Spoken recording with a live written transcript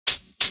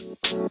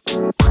Hello,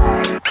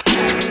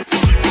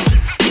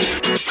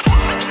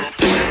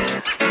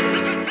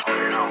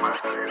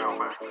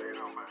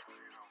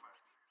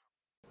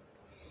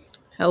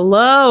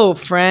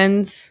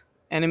 friends,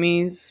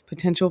 enemies,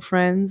 potential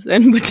friends,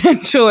 and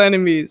potential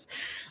enemies.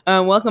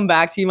 Welcome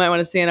back to You Might Want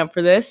to Stand Up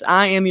for This.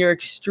 I am your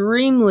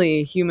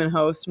extremely human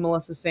host,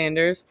 Melissa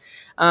Sanders,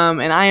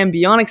 and I am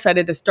beyond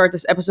excited to start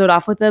this episode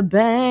off with a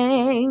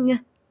bang.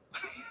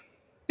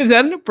 Is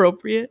that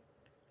inappropriate?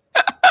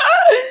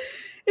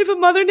 If a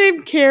mother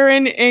named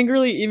Karen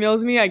angrily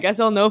emails me, I guess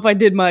I'll know if I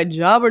did my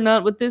job or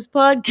not with this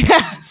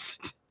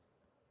podcast.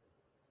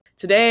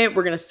 Today,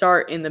 we're going to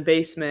start in the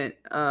basement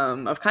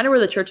of kind of where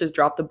the church has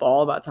dropped the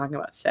ball about talking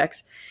about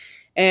sex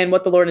and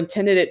what the Lord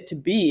intended it to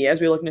be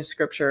as we look into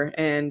Scripture.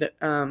 And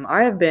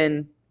I have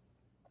been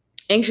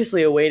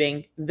anxiously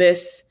awaiting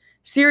this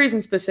series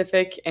in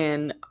specific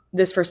and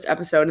this first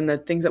episode and the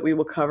things that we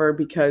will cover,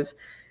 because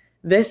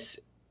this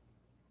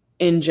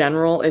in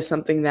general is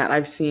something that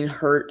I've seen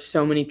hurt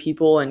so many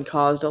people and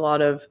caused a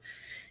lot of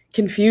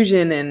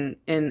confusion and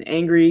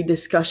angry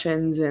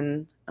discussions,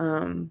 and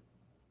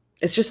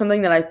it's just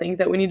something that I think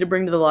that we need to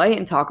bring to the light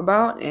and talk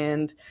about.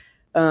 And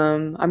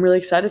I'm really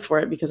excited for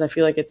it because I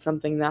feel like it's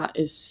something that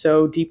is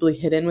so deeply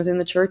hidden within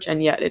the church,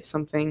 and yet it's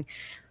something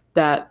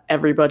that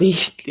everybody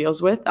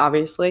deals with,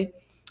 obviously.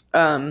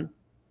 And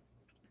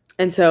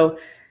so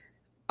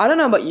I don't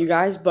know about you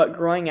guys, but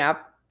growing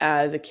up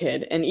as a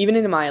kid, and even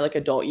into my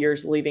adult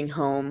years, leaving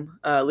home,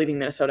 leaving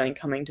Minnesota and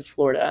coming to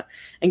Florida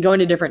and going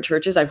to different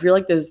churches, I feel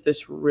like there's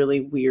this really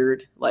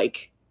weird,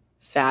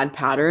 sad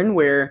pattern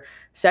where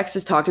sex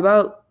is talked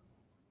about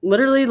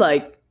literally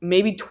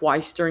maybe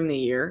twice during the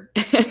year.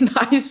 And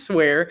I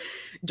swear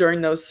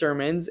during those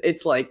sermons,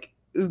 it's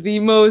the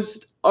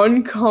most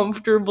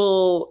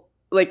uncomfortable,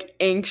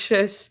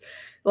 anxious,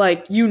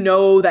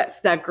 that's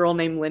that girl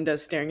named Linda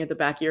staring at the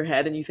back of your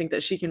head and you think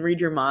that she can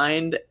read your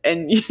mind,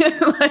 and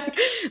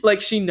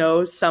she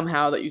knows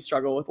somehow that you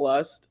struggle with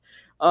lust.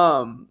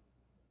 I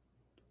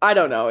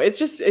don't know. It's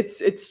just,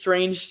 it's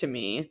strange to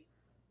me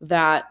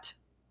that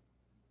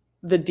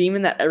the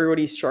demon that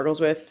everybody struggles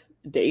with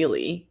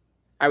daily,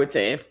 I would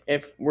say,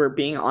 if we're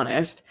being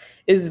honest,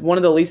 is one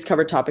of the least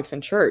covered topics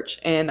in church.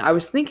 And I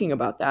was thinking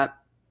about that.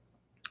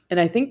 And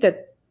I think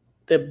that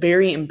the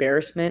very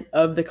embarrassment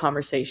of the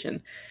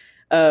conversation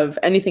of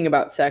anything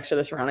about sex or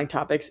the surrounding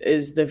topics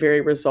is the very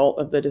result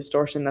of the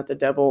distortion that the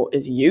devil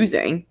is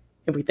using,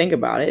 if we think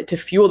about it, to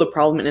fuel the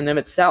problem in and of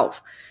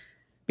itself.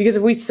 Because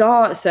if we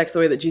saw sex the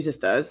way that Jesus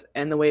does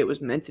and the way it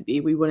was meant to be,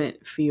 we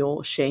wouldn't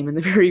feel shame in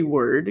the very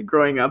word.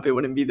 Growing up, it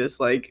wouldn't be this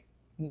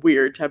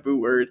weird taboo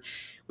word.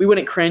 We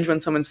wouldn't cringe when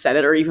someone said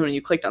it, or even when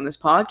you clicked on this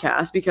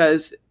podcast,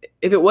 because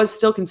if it was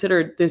still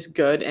considered this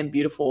good and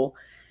beautiful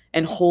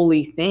and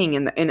holy thing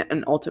and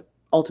an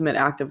ultimate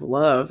act of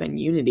love and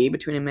unity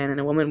between a man and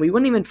a woman, we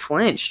wouldn't even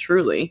flinch,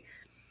 truly.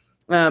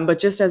 But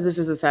just as this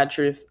is a sad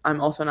truth, I'm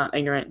also not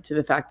ignorant to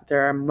the fact that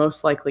there are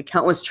most likely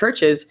countless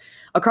churches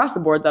across the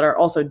board that are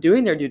also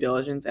doing their due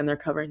diligence and they're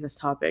covering this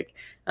topic.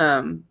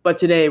 But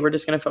today we're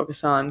just going to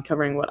focus on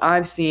covering what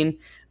I've seen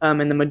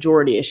and the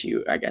majority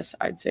issue, I guess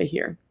I'd say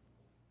here.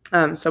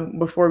 So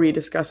before we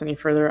discuss any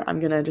further, I'm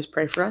going to just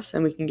pray for us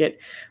and we can get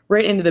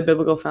right into the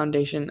biblical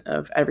foundation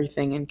of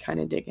everything and kind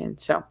of dig in.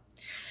 So,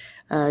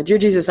 dear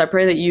Jesus, I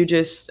pray that you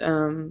just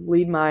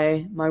lead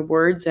my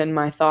words and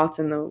my thoughts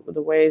in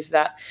the ways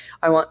that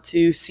I want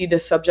to see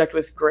this subject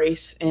with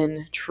grace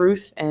and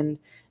truth and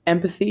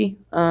empathy.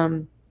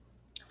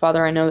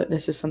 Father, I know that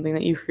this is something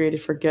that you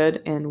created for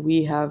good, and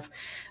we have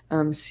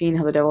seen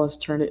how the devil has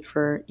turned it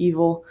for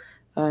evil.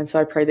 And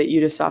so I pray that you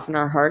just soften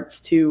our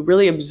hearts to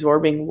really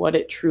absorbing what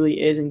it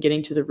truly is and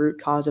getting to the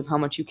root cause of how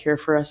much you care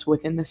for us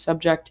within this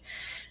subject,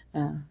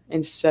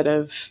 instead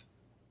of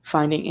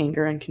finding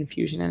anger and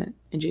confusion in it.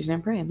 In Jesus' name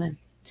I pray, amen.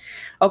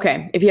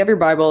 Okay, if you have your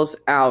Bibles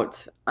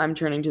out, I'm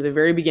turning to the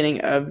very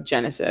beginning of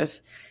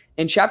Genesis,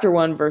 in chapter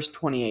 1, verse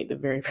 28, the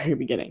very, very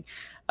beginning.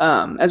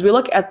 As we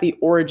look at the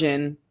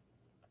origin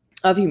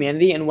of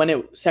humanity and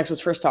when sex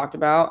was first talked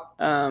about,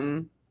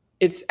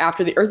 it's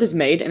after the earth is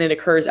made, and it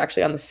occurs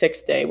actually on the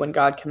sixth day when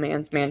God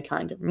commands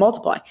mankind to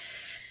multiply.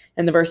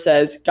 And the verse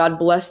says, God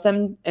blessed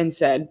them and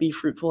said, be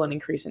fruitful and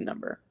increase in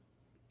number.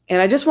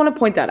 And I just want to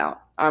point that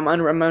out. I'm going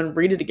to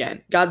read it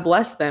again. God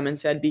blessed them and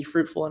said, be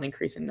fruitful and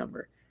increase in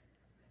number.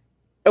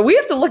 And we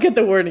have to look at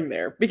the wording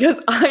there,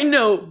 because I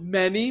know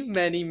many,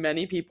 many,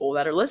 many people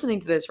that are listening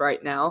to this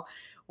right now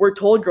were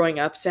told growing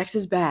up, sex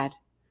is bad.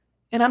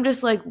 And I'm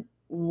just like,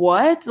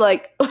 what?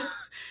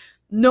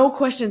 No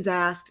questions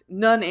asked,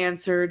 none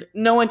answered,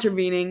 no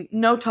intervening,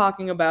 no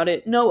talking about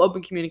it, no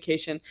open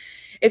communication.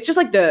 It's just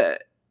like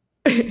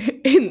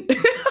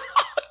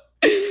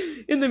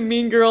in the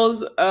Mean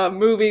Girls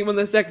movie, when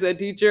the sex ed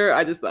teacher,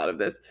 I just thought of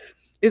this,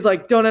 is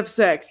don't have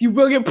sex, you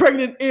will get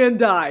pregnant and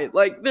die.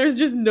 There's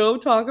just no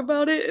talk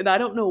about it, and I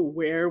don't know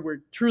where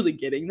we're truly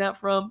getting that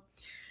from.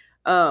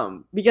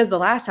 Because the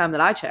last time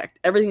that I checked,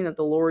 everything that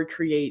the Lord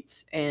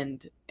creates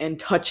and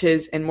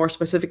touches, and more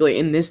specifically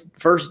in this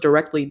verse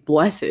directly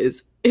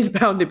blesses, is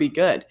bound to be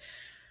good.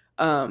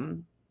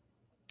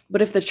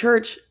 But if the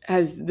church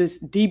has this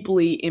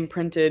deeply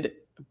imprinted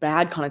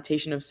bad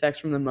connotation of sex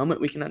from the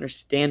moment we can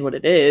understand what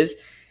it is,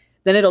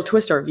 then it'll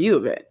twist our view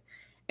of it.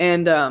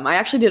 And I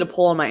actually did a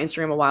poll on my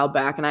Instagram a while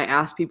back, and I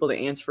asked people to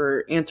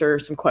answer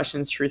some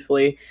questions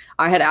truthfully.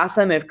 I had asked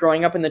them if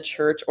growing up in the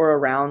church or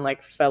around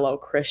like fellow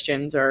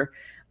Christians or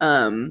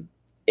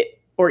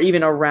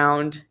even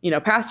around,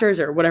 pastors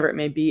or whatever it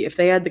may be, if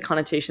they had the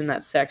connotation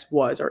that sex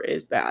was or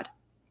is bad.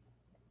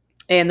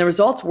 And the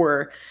results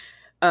were,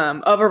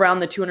 of around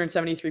the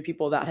 273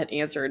 people that had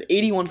answered,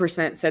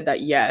 81% said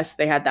that yes,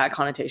 they had that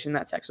connotation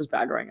that sex was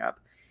bad growing up.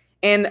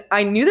 And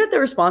I knew that the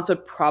response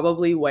would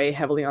probably weigh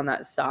heavily on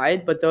that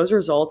side, but those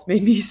results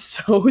made me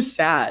so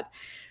sad.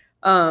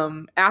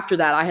 After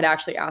that, I had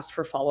actually asked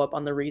for follow-up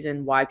on the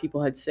reason why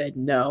people had said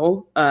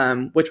no,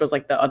 which was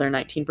like the other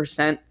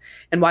 19%,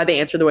 and why they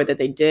answered the way that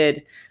they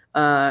did,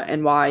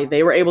 and why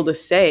they were able to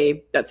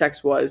say that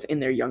sex was in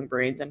their young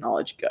brains and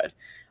knowledge good.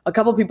 A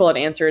couple people had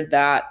answered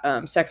that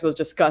sex was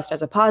discussed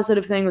as a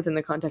positive thing within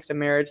the context of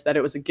marriage, that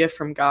it was a gift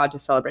from God to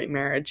celebrate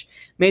marriage,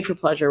 made for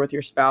pleasure with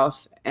your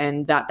spouse,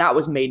 and that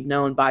was made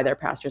known by their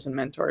pastors and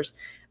mentors.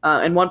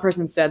 And one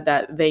person said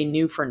that they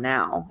knew for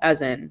now,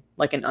 as in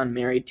like an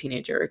unmarried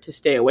teenager, to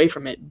stay away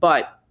from it,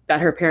 but that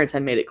her parents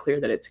had made it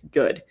clear that it's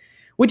good,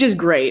 which is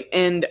great.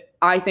 And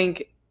I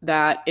think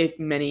that if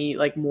many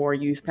like more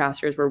youth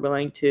pastors were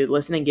willing to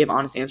listen and give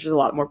honest answers, a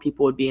lot more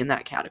people would be in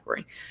that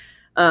category.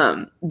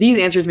 These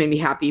answers made me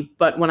happy,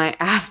 but when I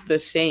asked the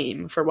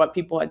same for what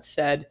people had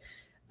said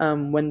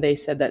when they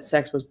said that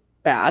sex was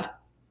bad,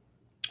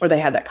 or they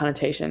had that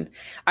connotation,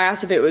 I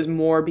asked if it was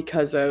more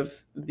because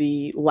of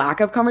the lack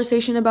of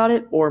conversation about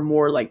it or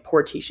more like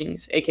poor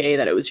teachings, aka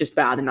that it was just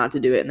bad and not to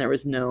do it and there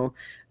was no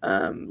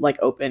like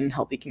open,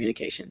 healthy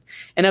communication.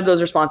 And of those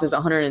responses,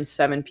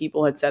 107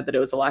 people had said that it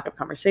was a lack of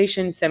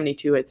conversation,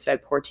 72 had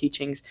said poor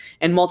teachings,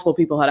 and multiple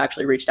people had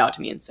actually reached out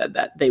to me and said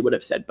that they would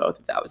have said both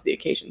if that was the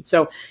occasion.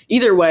 So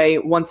either way,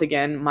 once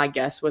again, my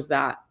guess was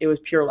that it was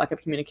pure lack of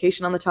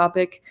communication on the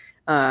topic,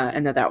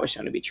 and that was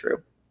shown to be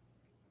true.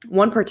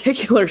 One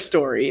particular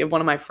story of one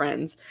of my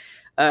friends,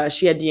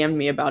 she had DM'd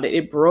me about it.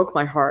 It broke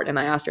my heart, and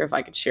I asked her if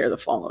I could share the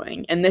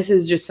following. And this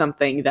is just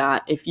something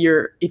that if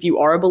you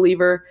are a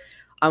believer,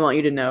 I want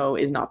you to know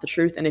is not the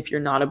truth. And if you're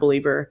not a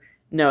believer,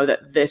 know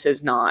that this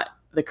is not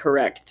the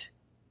correct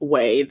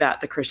way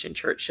that the Christian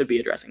church should be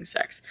addressing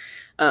sex.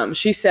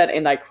 She said,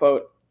 and I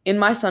quote, "In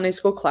my Sunday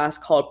school class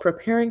called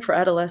Preparing for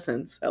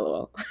Adolescence,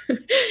 LOL,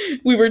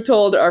 we were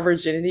told our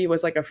virginity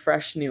was like a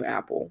fresh new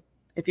apple.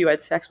 If you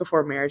had sex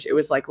before marriage, it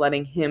was like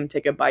letting him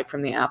take a bite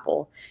from the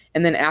apple.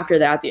 And then after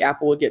that, the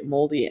apple would get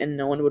moldy and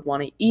no one would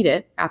want to eat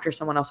it after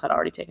someone else had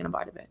already taken a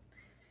bite of it.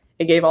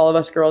 It gave all of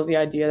us girls the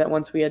idea that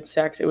once we had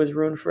sex, it was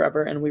ruined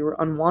forever and we were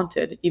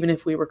unwanted, even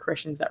if we were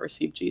Christians that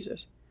received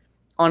Jesus.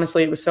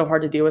 Honestly, it was so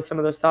hard to deal with some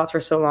of those thoughts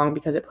for so long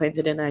because it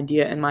planted an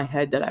idea in my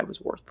head that I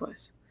was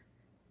worthless."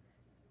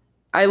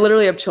 I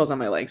literally have chills on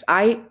my legs.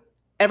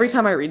 Every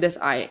time I read this,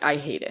 I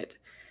hate it.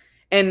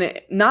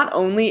 And not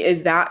only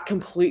is that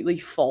completely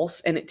false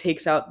and it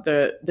takes out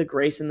the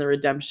grace and the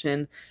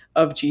redemption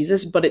of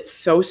Jesus, but it's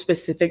so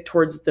specific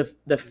towards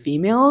the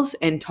females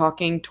and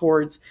talking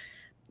towards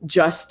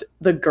just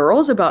the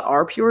girls about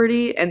our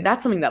purity. And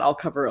that's something that I'll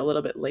cover a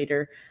little bit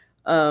later.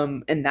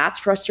 And that's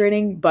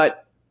frustrating.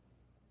 But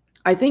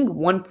I think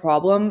one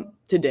problem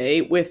today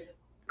with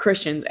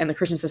Christians and the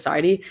Christian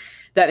society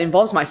that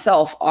involves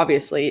myself,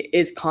 obviously,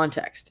 is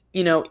context.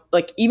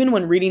 Like even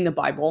when reading the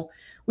Bible,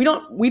 we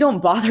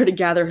don't bother to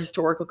gather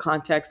historical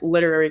context,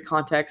 literary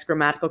context,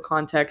 grammatical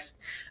context,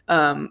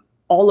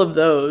 all of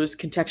those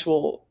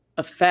contextual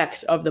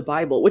effects of the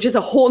Bible, which is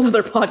a whole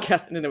nother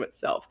podcast in and of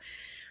itself.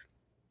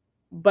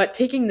 But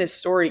taking this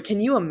story, can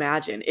you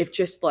imagine if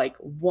just like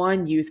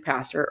one youth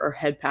pastor or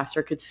head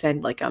pastor could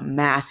send like a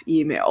mass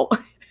email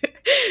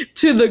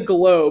to the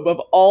globe of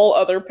all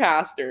other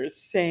pastors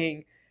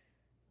saying,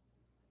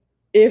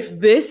 if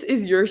this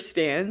is your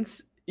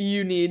stance,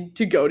 you need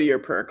to go to your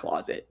prayer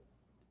closet.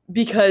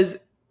 Because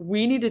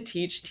we need to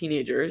teach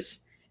teenagers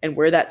and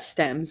where that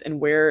stems and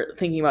where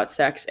thinking about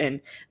sex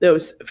and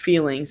those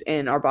feelings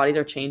and our bodies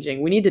are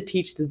changing. We need to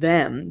teach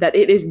them that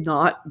it is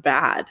not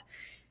bad.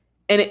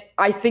 And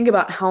I think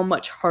about how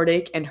much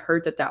heartache and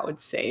hurt that would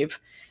save.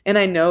 And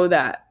I know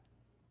that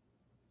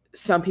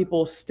some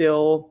people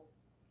still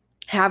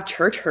have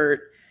church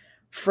hurt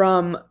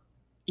from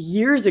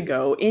years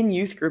ago in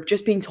youth group,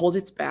 just being told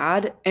it's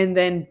bad and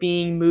then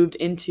being moved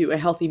into a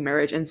healthy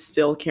marriage and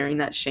still carrying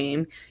that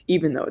shame,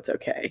 even though it's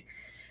okay.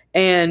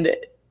 And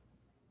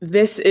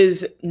this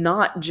is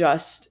not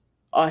just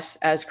us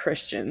as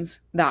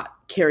Christians that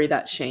carry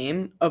that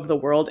shame of the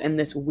world and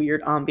this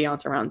weird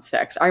ambiance around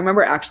sex. I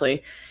remember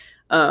actually,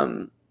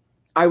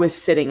 I was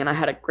sitting and I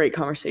had a great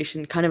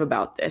conversation kind of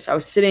about this. I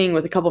was sitting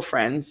with a couple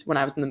friends when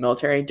I was in the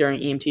military during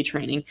EMT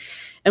training,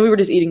 and we were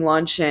just eating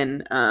lunch,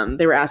 and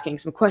they were asking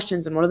some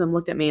questions, and one of them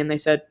looked at me and they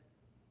said,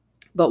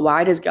 "But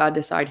why does God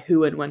decide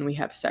who and when we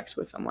have sex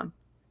with someone?"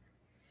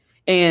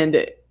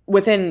 And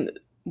within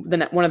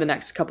one of the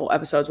next couple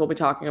episodes, we'll be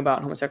talking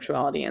about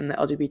homosexuality and the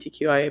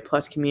LGBTQIA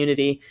plus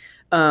community.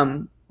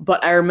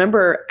 But I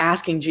remember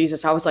asking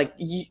Jesus, I was like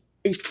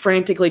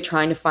frantically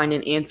trying to find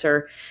an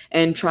answer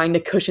and trying to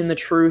cushion the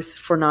truth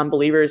for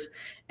non-believers.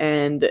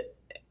 And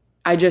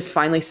I just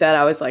finally said,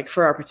 I was like,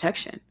 for our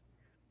protection.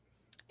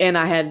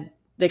 And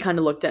they kind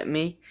of looked at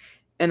me,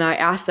 and I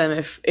asked them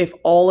if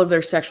all of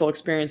their sexual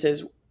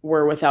experiences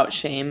were without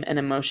shame and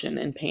emotion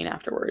and pain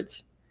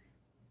afterwards.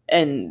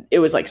 And it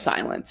was like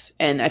silence.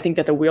 And I think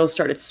that the wheels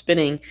started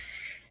spinning.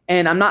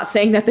 And I'm not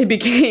saying that they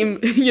became,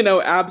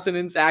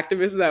 abstinence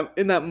activists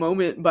in that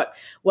moment, but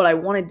what I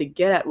wanted to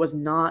get at was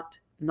not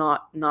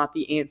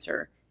the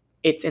answer.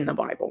 It's in the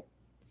Bible.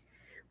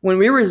 When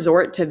we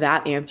resort to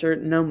that answer,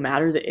 no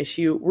matter the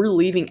issue, we're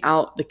leaving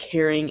out the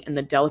caring and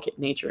the delicate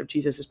nature of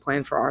Jesus'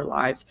 plan for our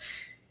lives.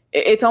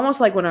 It's almost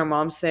like when our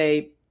moms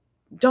say,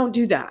 don't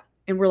do that.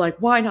 And we're like,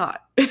 why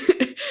not?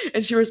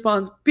 And she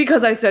responds,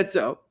 because I said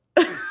so.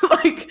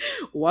 Like,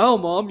 wow,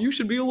 Mom, you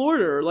should be a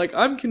lawyer. Like,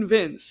 I'm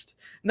convinced.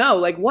 No,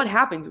 like, what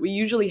happens? We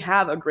usually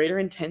have a greater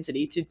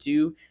intensity to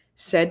do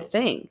said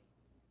thing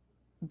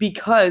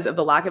because of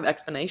the lack of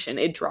explanation.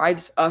 It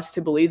drives us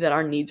to believe that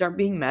our needs aren't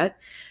being met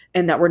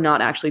and that we're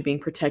not actually being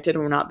protected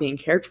and we're not being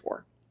cared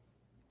for.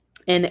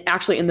 And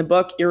actually, in the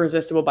book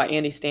Irresistible by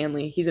Andy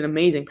Stanley, he's an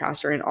amazing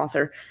pastor and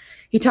author.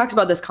 He talks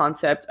about this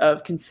concept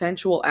of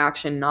consensual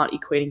action not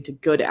equating to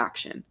good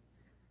action.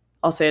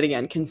 I'll say it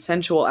again,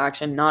 consensual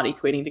action not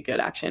equating to good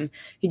action.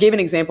 He gave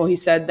an example. He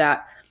said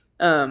that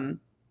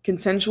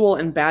consensual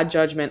and bad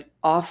judgment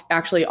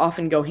actually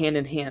often go hand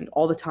in hand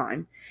all the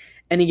time.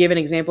 And he gave an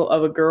example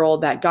of a girl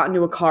that got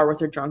into a car with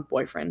her drunk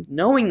boyfriend,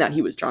 knowing that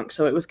he was drunk,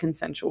 so it was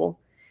consensual.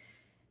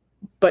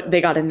 But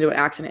they got into an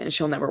accident and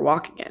she'll never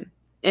walk again.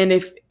 And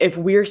if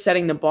we're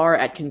setting the bar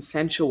at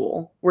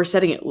consensual, we're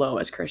setting it low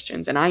as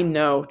Christians. And I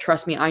know,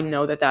 trust me, I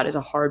know that is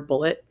a hard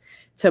bullet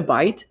to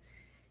bite,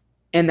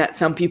 and that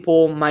some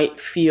people might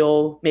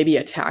feel maybe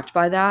attacked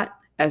by that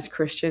as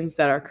Christians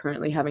that are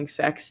currently having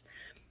sex.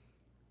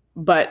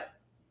 But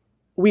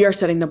we are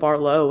setting the bar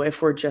low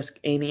if we're just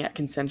aiming at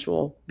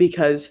consensual,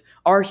 because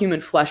our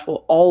human flesh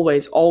will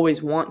always,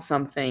 always want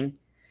something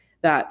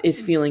that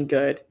is feeling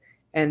good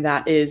and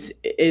that is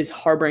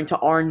harboring to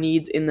our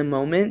needs in the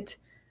moment.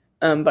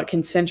 But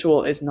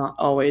consensual is not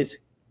always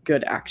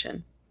good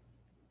action.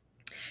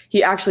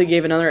 He actually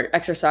gave another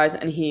exercise,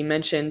 and he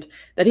mentioned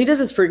that he does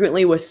this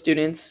frequently with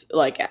students,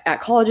 like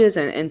at colleges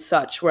and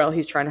such, while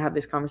he's trying to have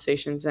these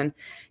conversations. And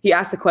he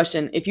asked the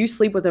question, if you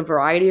sleep with a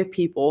variety of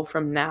people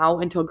from now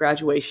until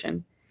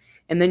graduation,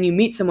 and then you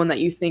meet someone that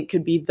you think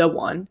could be the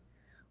one,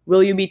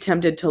 will you be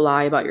tempted to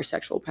lie about your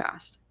sexual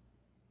past?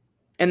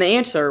 And the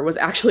answer was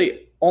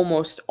actually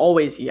almost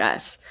always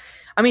yes.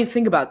 I mean,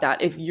 think about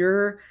that. If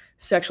your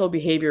sexual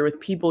behavior with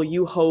people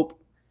you hope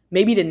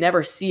maybe to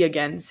never see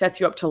again sets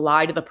you up to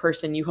lie to the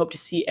person you hope to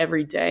see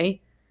every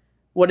day,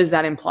 what does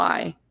that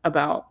imply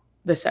about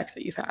the sex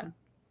that you've had?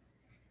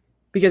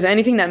 Because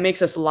anything that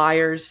makes us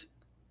liars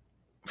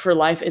for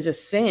life is a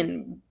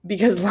sin,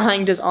 because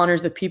lying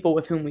dishonors the people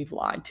with whom we've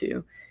lied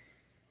to.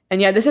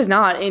 And yet this is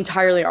not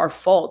entirely our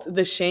fault.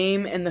 The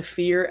shame and the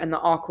fear and the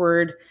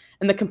awkward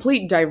and the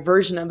complete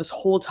diversion of this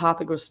whole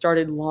topic was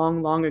started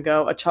long, long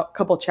ago, a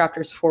couple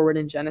chapters forward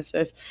in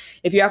Genesis.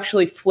 If you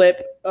actually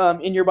flip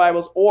in your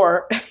Bibles,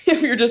 or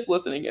if you're just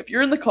listening, if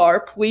you're in the car,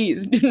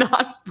 please do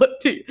not flip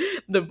to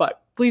the Bible.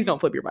 Please don't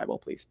flip your Bible.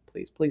 Please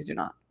do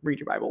not read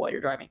your Bible while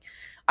you're driving.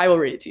 I will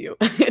read it to you.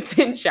 It's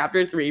in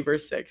chapter 3,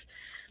 verse 6.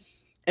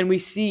 And we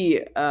see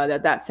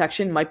that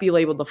section might be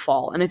labeled the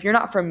fall. And if you're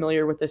not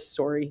familiar with this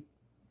story,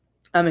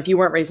 if you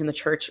weren't raised in the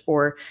church,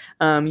 or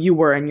you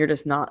were and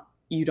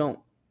you don't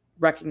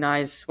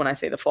recognize when I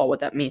say the fall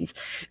what that means.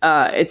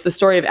 It's the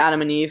story of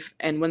Adam and Eve,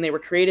 and when they were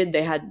created,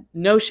 they had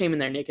no shame in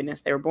their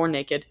nakedness. They were born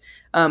naked,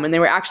 and they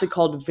were actually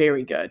called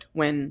very good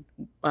when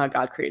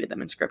God created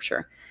them in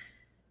Scripture.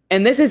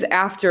 And this is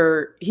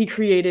after he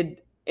created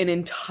an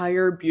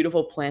entire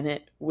beautiful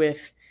planet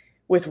with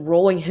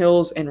rolling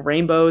hills and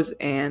rainbows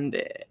and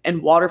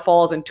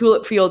waterfalls and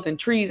tulip fields and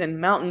trees and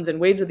mountains and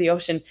waves of the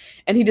ocean,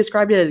 and he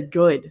described it as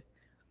good.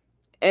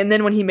 And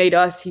then when he made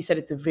us, he said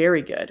it's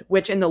very good,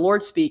 which in the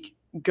Lord speak,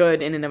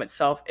 good in and of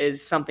itself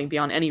is something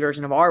beyond any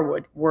version of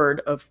our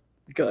word of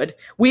good.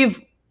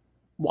 We've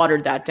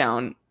watered that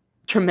down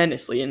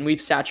tremendously, and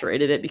we've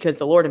saturated it because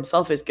the Lord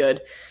himself is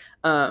good.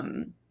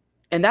 And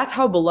that's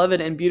how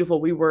beloved and beautiful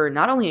we were,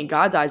 not only in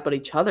God's eyes, but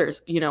each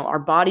other's. Our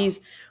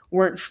bodies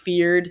weren't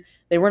feared.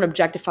 They weren't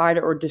objectified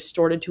or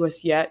distorted to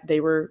us yet.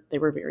 They were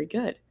very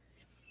good.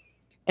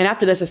 And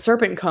after this, a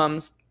serpent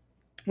comes,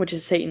 which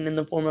is Satan in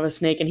the form of a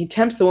snake, and he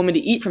tempts the woman to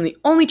eat from the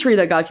only tree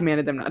that God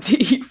commanded them not to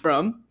eat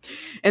from.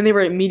 And they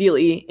were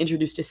immediately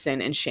introduced to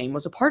sin, and shame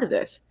was a part of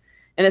this.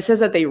 And it says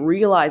that they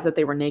realized that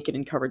they were naked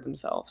and covered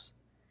themselves.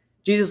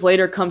 Jesus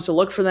later comes to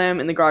look for them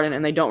in the garden,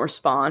 and they don't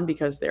respond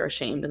because they're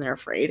ashamed and they're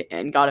afraid.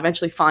 And God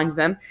eventually finds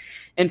them.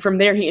 And from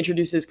there, he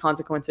introduces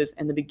consequences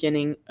and the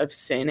beginning of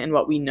sin and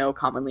what we know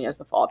commonly as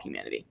the fall of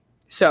humanity.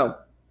 So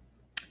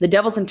the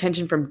devil's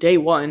intention from day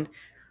one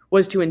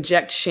was to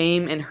inject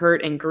shame and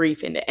hurt and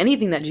grief into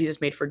anything that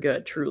Jesus made for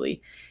good,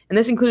 truly. And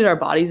this included our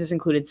bodies, this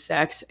included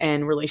sex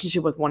and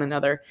relationship with one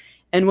another.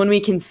 And when we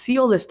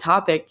conceal this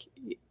topic,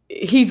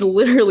 he's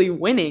literally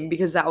winning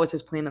because that was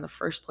his plan in the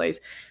first place.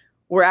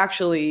 We're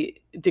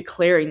actually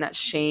declaring that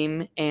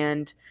shame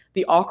and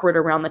the awkward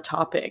around the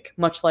topic,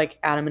 much like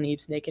Adam and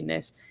Eve's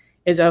nakedness,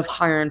 is of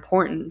higher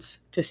importance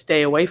to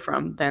stay away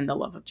from than the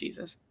love of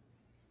Jesus.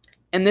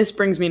 And this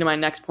brings me to my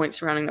next point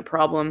surrounding the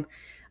problem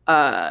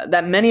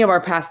that many of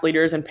our past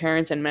leaders and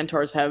parents and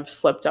mentors have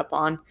slipped up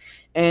on.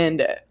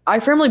 And I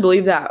firmly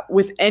believe that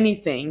with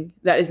anything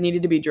that is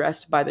needed to be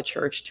addressed by the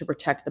church to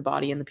protect the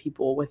body and the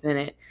people within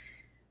it,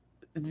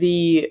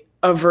 the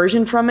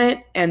aversion from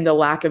it and the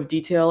lack of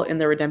detail in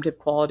the redemptive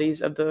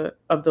qualities of the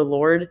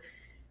Lord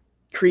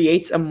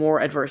creates a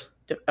more adverse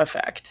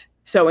effect.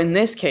 So in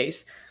this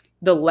case,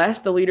 the less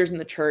the leaders in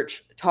the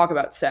church talk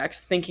about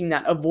sex, thinking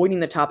that avoiding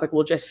the topic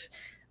will just,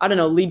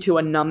 lead to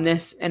a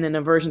numbness and an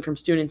aversion from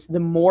students,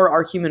 the more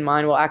our human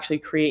mind will actually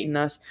create in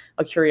us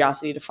a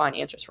curiosity to find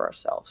answers for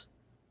ourselves.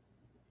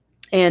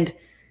 And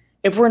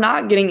if we're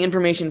not getting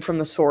information from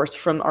the source,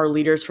 from our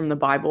leaders, from the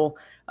Bible,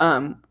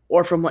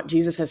 or from what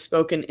Jesus has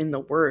spoken in the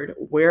Word,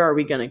 where are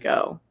we going to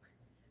go?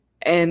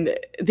 And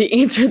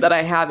the answer that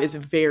I have is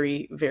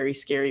very, very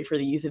scary for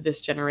the youth of this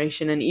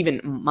generation and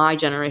even my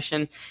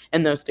generation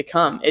and those to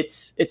come.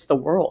 It's the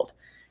world.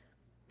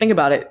 Think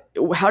about it.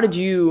 How did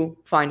you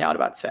find out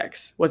about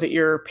sex? Was it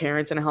your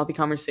parents in a healthy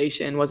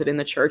conversation? Was it in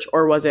the church?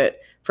 Or was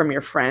it from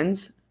your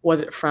friends? Was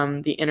it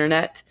from the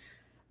internet?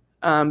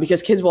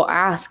 Because kids will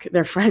ask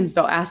their friends,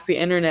 they'll ask the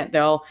internet,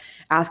 they'll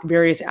ask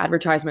various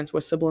advertisements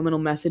with subliminal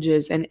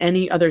messages and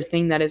any other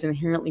thing that is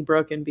inherently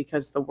broken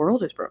because the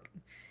world is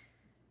broken.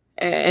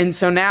 And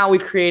so now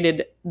we've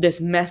created this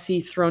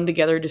messy, thrown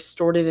together,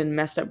 distorted and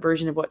messed up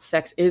version of what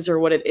sex is or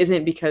what it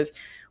isn't because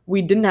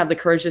we didn't have the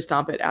courage to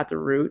stomp it at the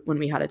root when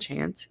we had a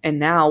chance. And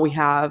now we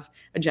have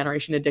a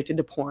generation addicted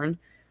to porn,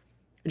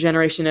 a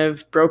generation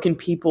of broken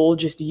people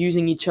just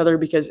using each other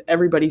because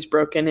everybody's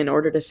broken in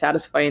order to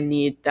satisfy a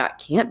need that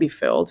can't be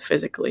filled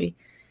physically.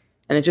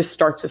 And it just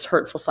starts this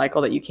hurtful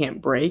cycle that you can't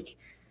break.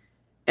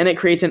 And it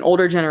creates an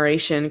older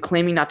generation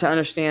claiming not to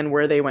understand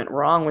where they went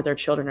wrong with their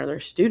children or their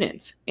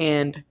students.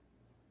 And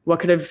what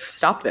could have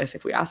stopped this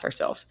if we asked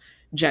ourselves?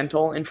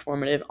 Gentle,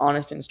 informative,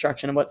 honest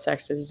instruction of what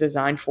sex is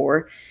designed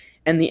for,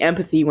 and the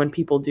empathy when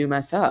people do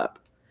mess up.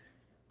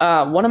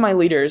 One of my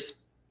leaders,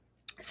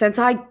 since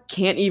I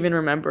can't even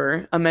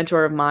remember, a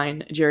mentor of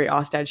mine, Jerry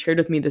Ostad, shared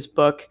with me this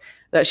book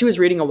that she was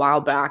reading a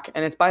while back,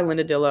 and it's by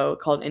Linda Dillow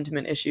called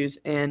Intimate Issues.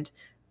 And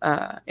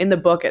in the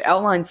book, it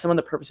outlines some of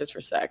the purposes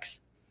for sex.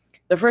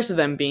 The first of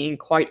them being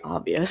quite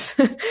obvious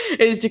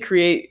is to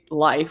create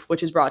life,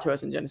 which is brought to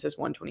us in Genesis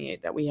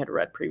 1:28 that we had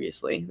read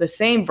previously. The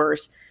same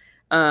verse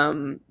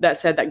that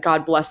said that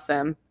God blessed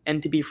them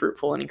and to be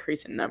fruitful and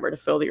increase in number, to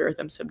fill the earth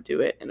and subdue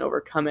it and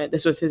overcome it.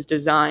 This was his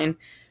design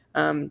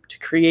to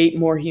create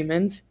more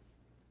humans.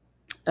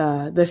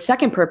 The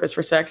second purpose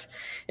for sex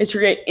is to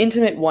create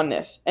intimate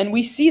oneness. And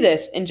we see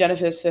this in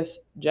Genesis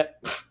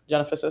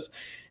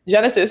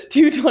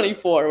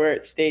 2:24, where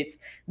it states,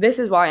 "This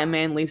is why a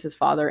man leaves his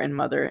father and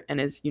mother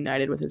and is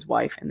united with his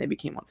wife, and they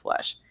became one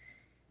flesh."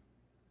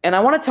 And I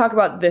want to talk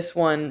about this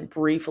one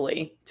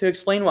briefly to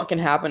explain what can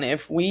happen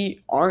if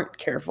we aren't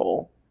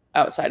careful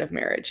outside of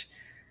marriage.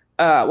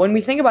 When we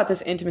think about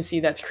this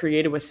intimacy that's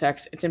created with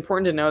sex, it's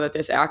important to know that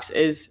this acts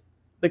as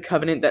the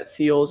covenant that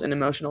seals an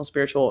emotional,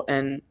 spiritual,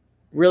 and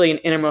really an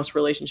innermost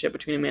relationship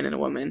between a man and a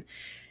woman,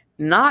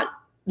 not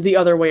the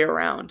other way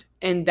around.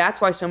 And that's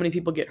why so many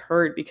people get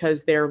hurt,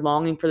 because they're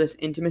longing for this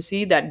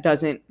intimacy that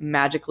doesn't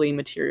magically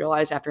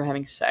materialize after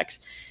having sex,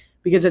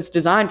 because it's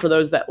designed for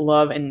those that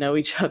love and know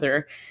each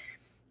other.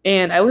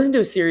 And I listened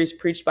to a series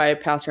preached by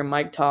Pastor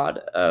Mike Todd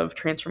of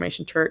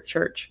Transformation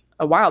Church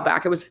a while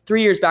back. It was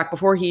 3 years back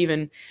before he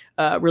even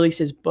released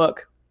his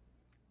book,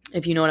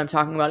 if you know what I'm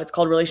talking about. It's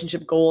called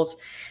Relationship Goals.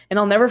 And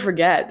I'll never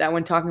forget that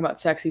when talking about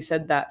sex, he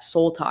said that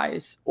soul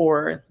ties,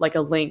 or like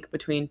a link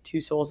between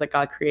two souls that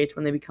God creates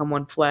when they become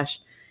one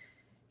flesh,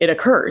 it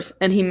occurs.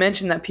 And he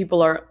mentioned that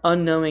people are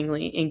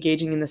unknowingly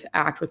engaging in this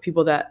act with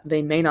people that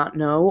they may not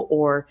know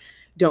or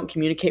don't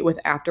communicate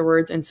with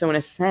afterwards. And so in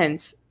a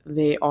sense,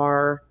 they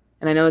are,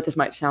 and I know that this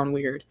might sound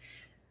weird,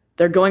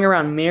 they're going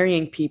around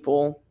marrying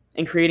people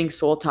and creating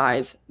soul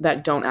ties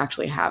that don't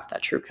actually have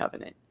that true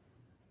covenant.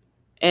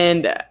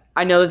 And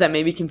I know that that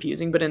may be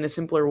confusing, but in a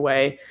simpler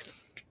way,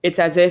 it's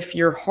as if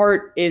your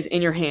heart is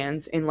in your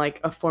hands in like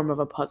a form of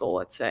a puzzle,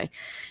 let's say.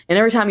 And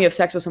every time you have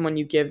sex with someone,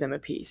 you give them a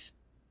piece.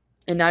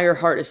 And now your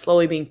heart is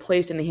slowly being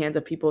placed in the hands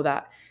of people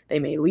that they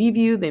may leave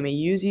you, they may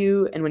use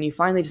you. And when you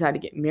finally decide to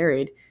get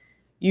married,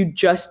 you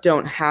just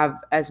don't have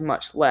as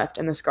much left.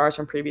 And the scars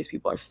from previous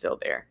people are still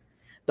there.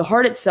 The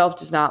heart itself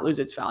does not lose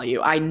its value.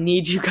 I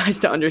need you guys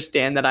to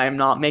understand that I am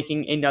not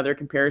making another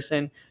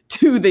comparison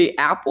to the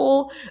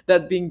apple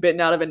that's being bitten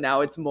out of it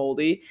now it's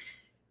moldy.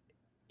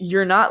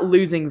 you're not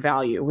losing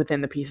value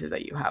within the pieces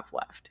that you have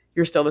left.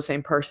 You're still the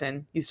same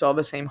person. You still have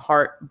the same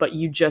heart, but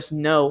you just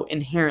know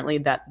inherently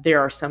that there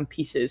are some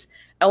pieces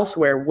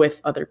elsewhere with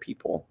other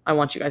people. I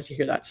want you guys to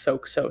hear that so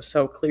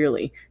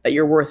clearly, that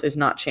your worth is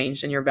not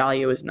changed and your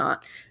value is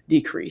not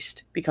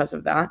decreased because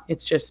of that.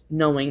 It's just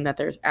knowing that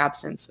there's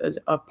absence as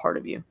a part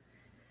of you.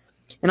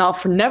 And I'll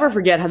never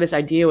forget how this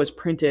idea was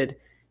printed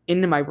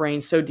into my brain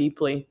so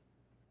deeply.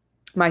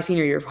 My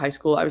senior year of high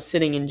school, I was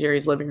sitting in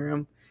Jerry's living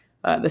room,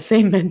 the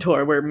same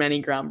mentor where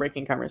many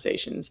groundbreaking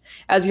conversations,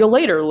 as you'll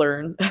later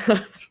learn,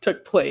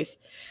 took place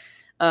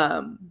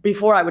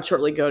before I would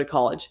shortly go to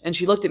college. And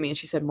she looked at me and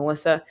she said,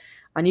 Melissa,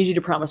 I need you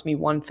to promise me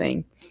one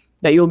thing,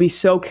 that you'll be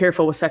so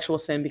careful with sexual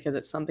sin because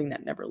it's something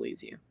that never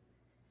leaves you.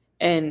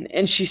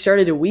 And she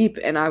started to weep,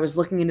 and I was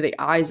looking into the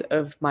eyes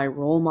of my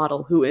role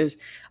model, who is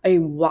a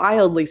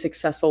wildly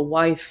successful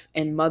wife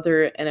and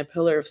mother and a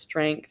pillar of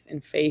strength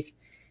and faith.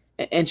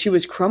 And she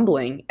was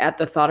crumbling at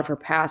the thought of her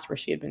past where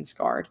she had been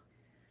scarred.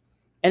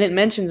 And it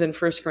mentions in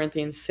 1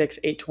 Corinthians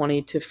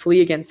 6:8-20 to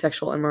flee against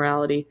sexual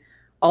immorality.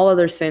 All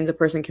other sins a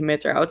person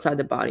commits are outside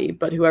the body,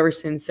 but whoever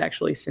sins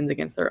sexually sins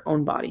against their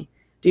own body.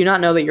 Do you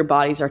not know that your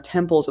bodies are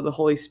temples of the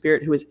Holy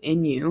Spirit who is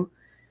in you,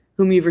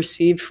 whom you've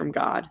received from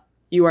God?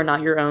 You are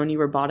not your own. You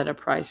were bought at a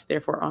price.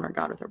 Therefore, honor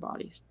God with our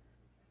bodies.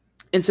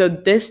 And so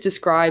this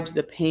describes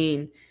the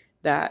pain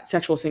that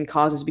sexual sin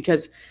causes,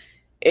 because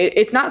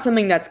it's not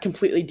something that's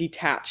completely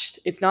detached.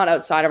 It's not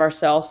outside of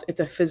ourselves. It's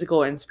a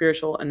physical and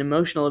spiritual and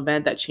emotional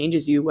event that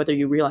changes you, whether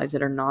you realize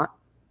it or not.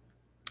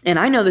 And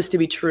I know this to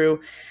be true,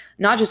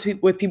 not just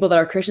with people that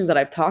are Christians that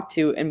I've talked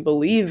to and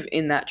believe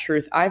in that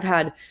truth. I've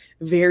had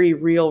very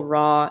real,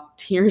 raw,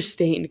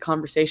 tear-stained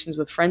conversations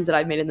with friends that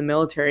I've made in the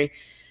military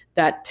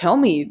that tell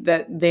me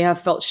that they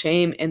have felt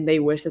shame and they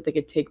wish that they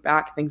could take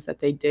back things that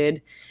they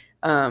did.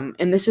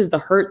 And this is the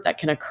hurt that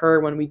can occur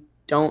when we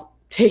don't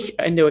take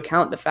into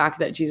account the fact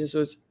that Jesus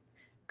was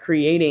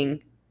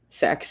creating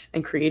sex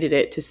and created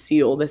it to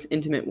seal this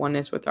intimate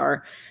oneness with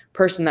our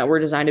person that we're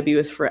designed to be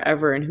with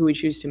forever, and who we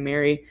choose to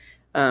marry,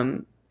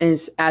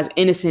 is as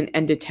innocent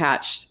and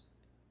detached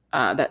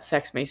that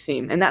sex may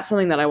seem. And that's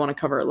something that I want to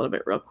cover a little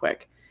bit real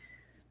quick.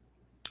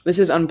 This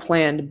is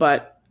unplanned,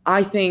 but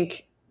I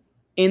think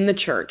in the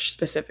church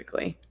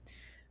specifically,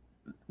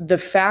 the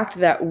fact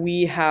that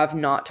we have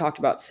not talked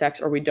about sex,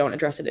 or we don't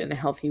address it in a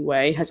healthy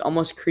way, has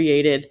almost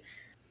created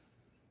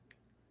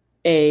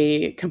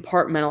a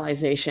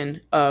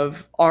compartmentalization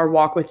of our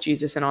walk with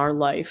Jesus in our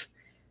life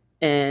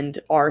and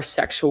our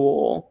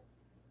sexual,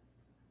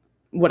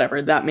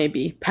 whatever that may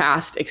be,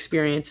 past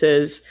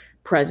experiences,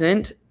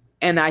 present.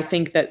 And I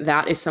think that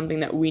that is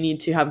something that we need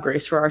to have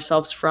grace for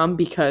ourselves from,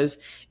 because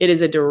it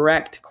is a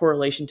direct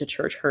correlation to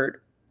church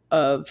hurt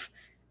of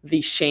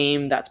the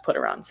shame that's put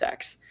around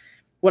sex.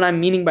 What I'm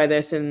meaning by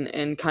this,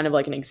 and kind of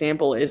like an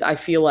example, is I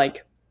feel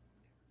like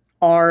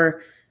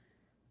our,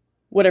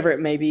 whatever it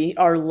may be,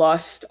 our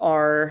lust,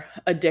 our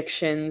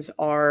addictions,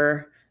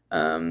 our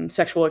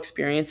sexual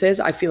experiences,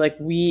 I feel like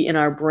we, in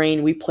our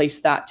brain, we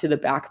place that to the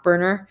back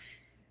burner.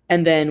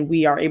 And then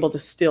we are able to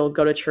still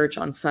go to church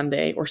on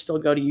Sunday, or still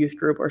go to youth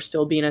group, or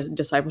still be in a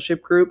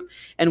discipleship group.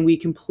 And we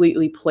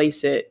completely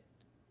place it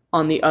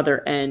on the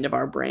other end of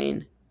our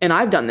brain. And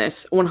I've done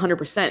this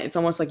 100%. It's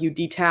almost like you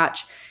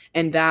detach,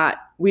 and that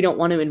we don't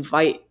want to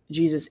invite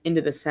Jesus into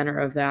the center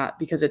of that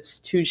because it's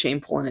too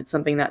shameful and it's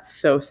something that's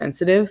so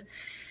sensitive.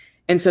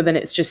 And so then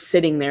it's just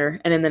sitting there,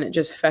 and then it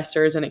just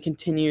festers and it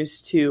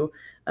continues to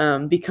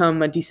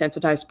become a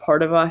desensitized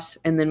part of us.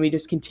 And then we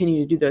just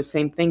continue to do those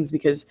same things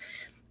because,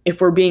 if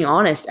we're being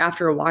honest,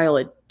 after a while,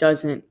 it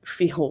doesn't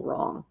feel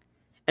wrong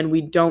and we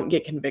don't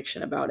get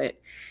conviction about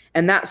it.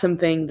 And that's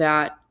something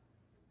that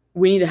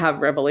we need to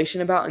have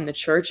revelation about in the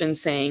church, and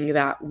saying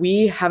that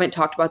we haven't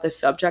talked about this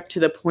subject to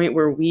the point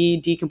where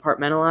we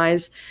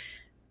decompartmentalize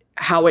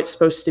how it's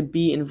supposed to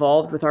be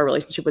involved with our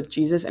relationship with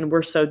Jesus. And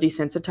we're so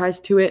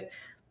desensitized to it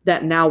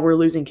that now we're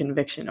losing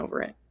conviction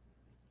over it.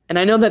 And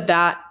I know that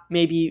that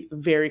may be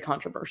very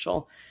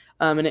controversial,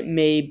 and it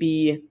may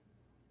be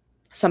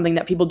something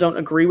that people don't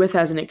agree with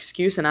as an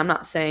excuse. And I'm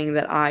not saying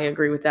that I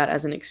agree with that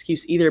as an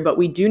excuse either, but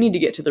we do need to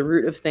get to the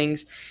root of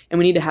things, and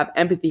we need to have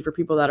empathy for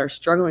people that are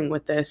struggling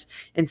with this,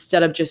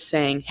 instead of just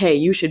saying, hey,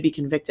 you should be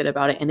convicted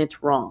about it and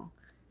it's wrong.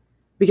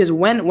 Because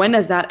when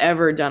has that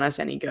ever done us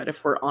any good,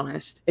 if we're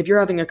honest? If you're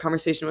having a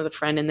conversation with a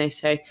friend and they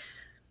say,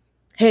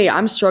 hey,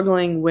 I'm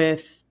struggling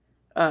with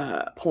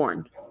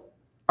porn,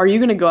 are you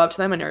going to go up to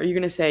them and are you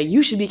going to say,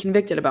 you should be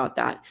convicted about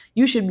that?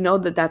 You should know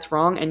that that's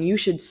wrong and you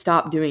should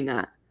stop doing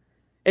that?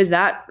 Is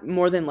that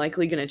more than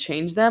likely going to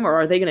change them, or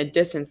are they going to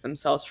distance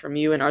themselves from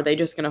you, and are they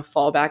just going to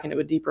fall back into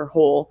a deeper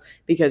hole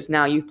because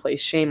now you've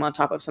placed shame on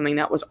top of something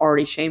that was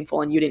already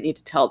shameful and you didn't need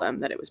to tell them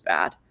that it was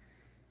bad?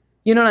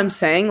 You know what I'm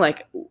saying?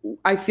 Like,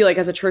 I feel like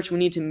as a church, we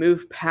need to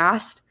move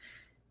past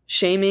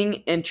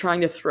shaming and trying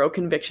to throw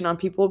conviction on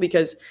people,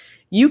 because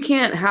you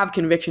can't have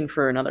conviction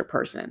for another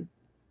person.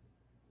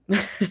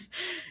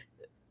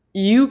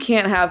 You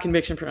can't have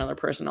conviction for another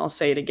person. I'll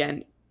say it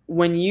again.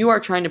 When you are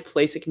trying to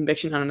place a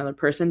conviction on another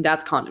person,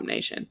 that's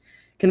condemnation.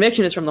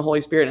 Conviction is from the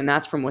Holy Spirit, and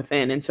that's from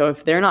within. And so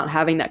if they're not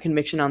having that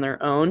conviction on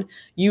their own,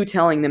 you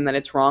telling them that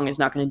it's wrong is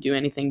not going to do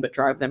anything but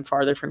drive them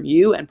farther from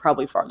you and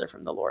probably farther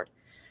from the Lord.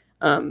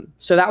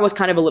 So that was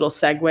kind of a little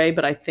segue,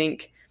 but I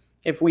think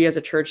if we as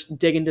a church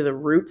dig into the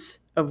roots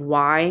of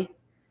why,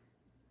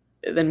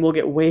 then we'll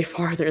get way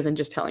farther than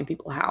just telling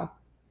people how.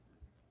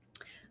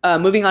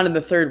 Moving on to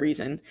the third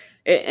reason,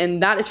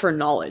 and that is for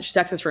knowledge.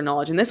 Sex is for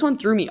knowledge. And this one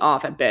threw me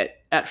off a bit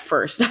at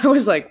first. I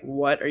was like,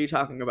 what are you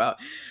talking about?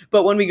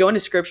 But when we go into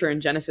scripture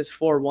in Genesis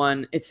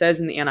 4:1, it says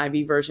in the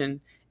NIV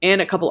version and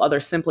a couple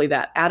others simply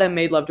that Adam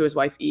made love to his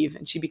wife Eve,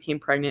 and she became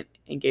pregnant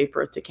and gave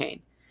birth to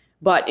Cain.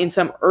 But in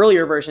some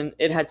earlier version,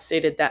 it had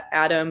stated that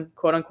Adam,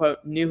 quote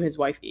unquote, knew his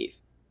wife Eve,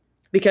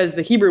 because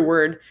the Hebrew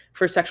word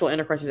for sexual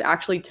intercourse is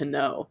actually to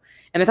know.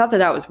 And I thought that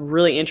that was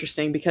really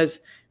interesting because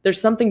there's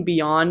something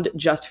beyond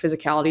just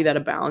physicality that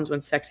abounds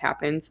when sex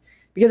happens,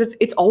 because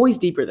it's always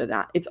deeper than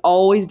that. It's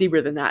always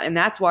deeper than that. And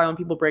that's why when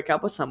people break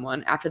up with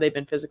someone after they've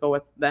been physical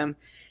with them,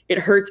 it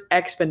hurts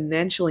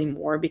exponentially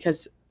more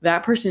because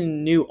that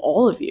person knew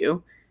all of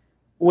you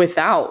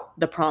without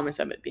the promise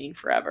of it being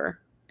forever.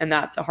 And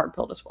that's a hard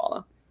pill to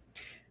swallow.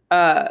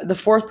 The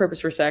fourth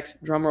purpose for sex,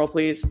 drum roll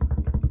please,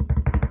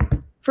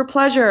 for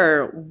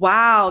pleasure.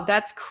 Wow,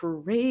 that's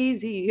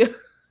crazy.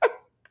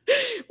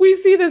 We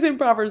see this in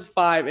Proverbs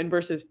 5 in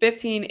verses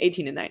 15,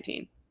 18, and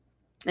 19.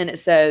 And it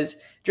says,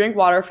 drink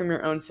water from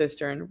your own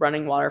cistern,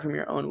 running water from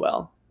your own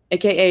well,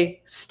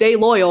 aka stay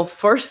loyal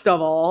first of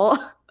all.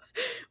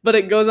 But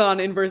it goes on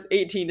in verse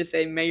 18 to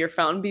say, may your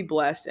fountain be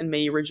blessed, and may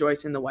you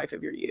rejoice in the wife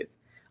of your youth.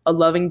 A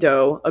loving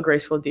doe, a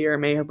graceful deer,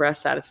 may her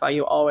breast satisfy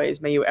you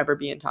always. May you ever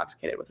be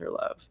intoxicated with her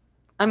love.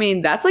 I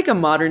mean, that's like a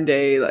modern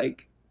day,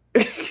 like,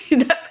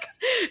 that's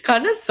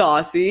kind of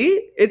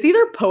saucy. It's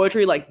either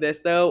poetry like this,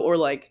 though, or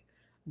like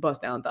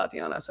bust down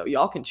Tatiana. So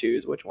y'all can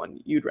choose which one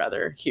you'd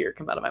rather hear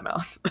come out of my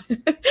mouth.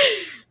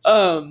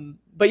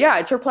 But yeah,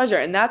 it's for pleasure.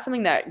 And that's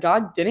something that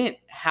God didn't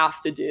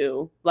have to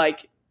do.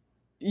 Like,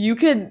 you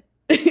could,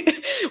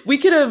 we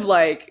could have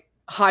like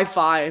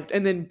high-fived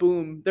and then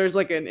boom, there's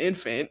like an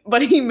infant,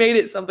 but he made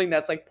it something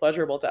that's like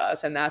pleasurable to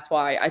us. And that's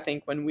why I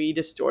think when we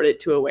distort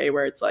it to a way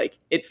where it's like,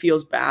 it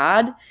feels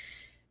bad,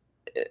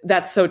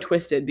 that's so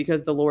twisted,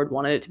 because the Lord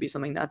wanted it to be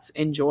something that's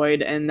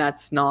enjoyed, and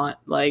that's not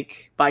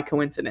like by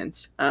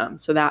coincidence.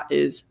 So that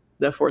is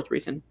the fourth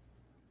reason.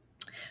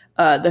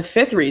 The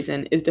fifth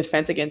reason is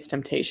defense against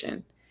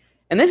temptation.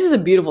 And this is a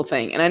beautiful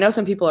thing. And I know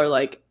some people are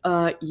like,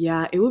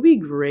 yeah, it would be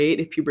great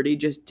if puberty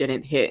just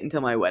didn't hit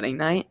until my wedding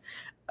night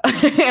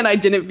and I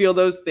didn't feel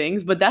those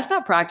things, but that's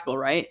not practical,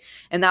 right?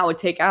 And that would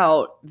take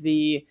out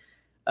the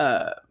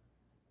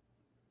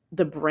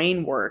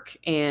brain work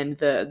and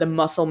the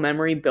muscle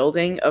memory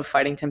building of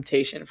fighting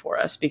temptation for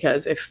us.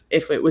 Because if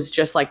it was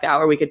just like that,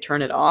 where we could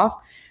turn it off,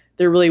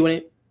 there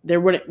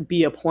wouldn't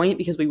be a point,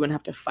 because we wouldn't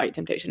have to fight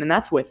temptation. And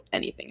that's with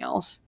anything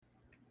else.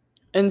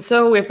 And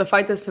so we have to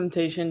fight this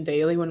temptation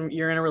daily when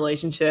you're in a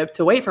relationship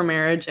to wait for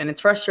marriage, and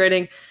it's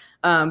frustrating.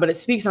 But it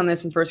speaks on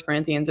this in 1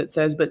 Corinthians. It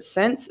says, but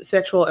since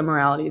sexual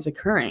immorality is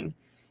occurring,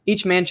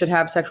 each man should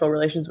have sexual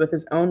relations with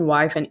his own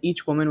wife, and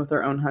each woman with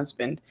her own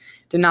husband.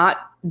 Do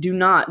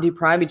not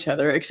deprive each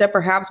other, except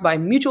perhaps by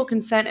mutual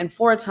consent and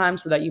for a time,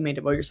 so that you may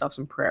devote yourselves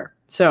in prayer.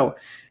 So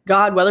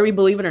God, whether we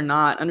believe it or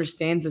not,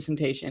 understands this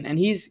temptation. And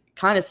he's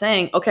kind of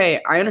saying,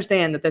 okay, I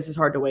understand that this is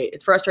hard to wait.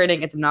 It's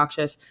frustrating. It's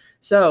obnoxious.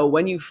 So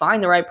when you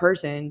find the right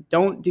person,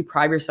 don't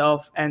deprive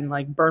yourself and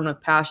like burn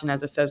with passion,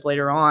 as it says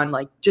later on,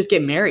 like just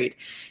get married.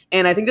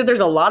 And I think that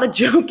there's a lot of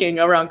joking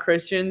around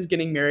Christians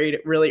getting married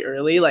really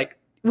early. Like,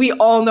 we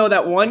all know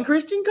that one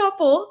Christian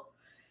couple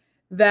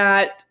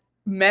that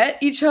met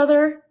each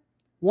other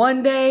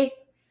one day,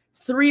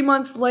 3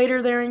 months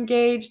later, they're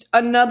engaged.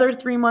 Another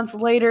 3 months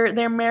later,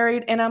 they're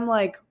married. And I'm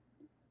like,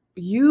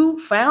 you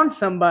found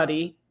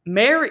somebody,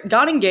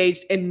 got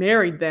engaged and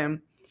married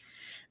them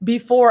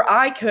before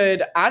I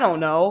could, I don't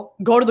know,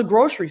 go to the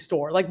grocery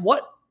store. Like,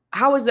 what?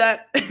 How is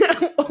that?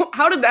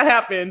 How did that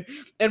happen?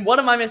 And what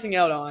am I missing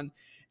out on?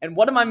 And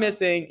what am I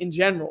missing in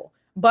general?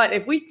 But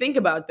if we think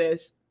about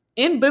this,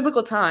 in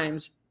biblical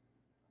times,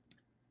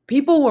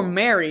 people were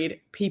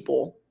married,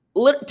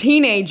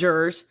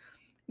 teenagers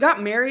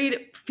got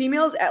married.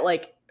 Females at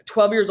like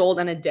 12 years old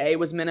and a day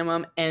was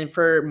minimum. And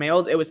for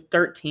males, it was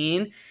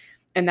 13.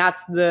 And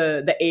that's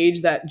the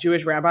age that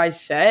Jewish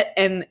rabbis set.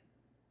 And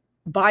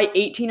by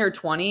 18 or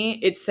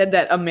 20, it said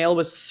that a male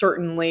was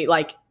certainly,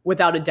 like,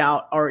 without a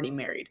doubt, already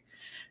married.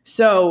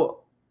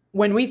 So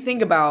when we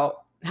think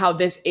about how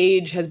this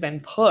age has been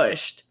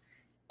pushed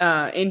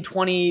in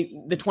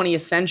the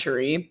 20th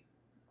century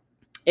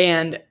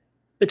and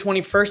the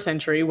 21st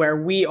century, where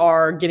we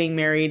are getting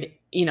married,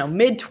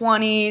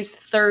 mid-20s,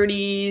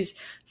 30s,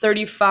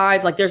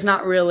 35, like there's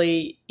not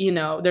really,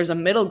 there's a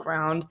middle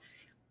ground.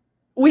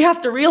 We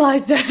have to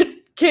realize that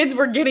kids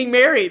were getting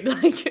married.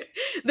 Like,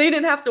 they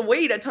didn't have to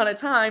wait a ton of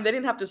time. They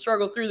didn't have to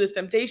struggle through this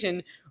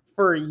temptation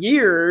for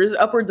years,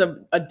 upwards of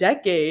a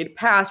decade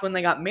past when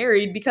they got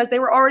married, because they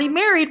were already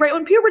married right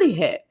when puberty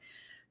hit.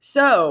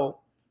 So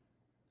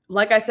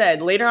like I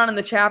said, later on in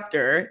the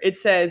chapter, it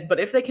says, but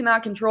if they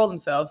cannot control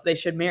themselves, they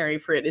should marry,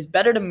 for it is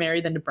better to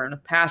marry than to burn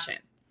with passion.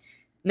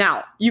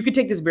 Now, you could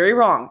take this very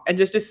wrong and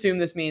just assume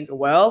this means,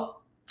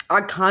 well,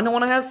 I kind of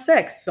want to have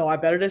sex, so I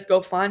better just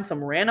go find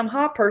some random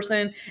hot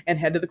person and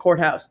head to the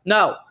courthouse.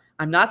 No,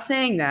 I'm not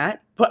saying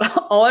that, but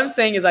all I'm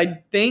saying is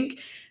I think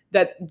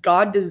that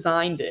God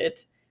designed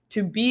it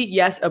to be,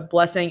 yes, a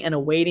blessing and a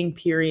waiting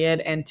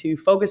period, and to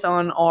focus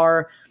on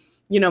our,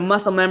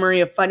 muscle memory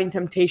of fighting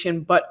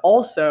temptation, but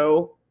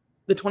also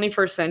the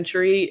 21st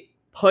century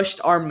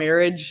pushed our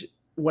marriage,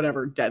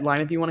 whatever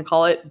deadline, if you want to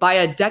call it, by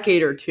a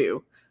decade or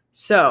two.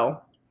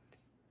 So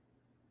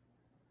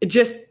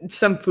just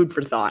some food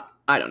for thought.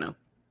 I don't know.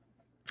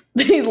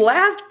 The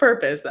last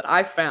purpose that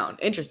I found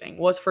interesting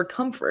was for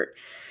comfort.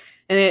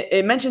 And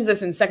it mentions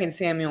this in 2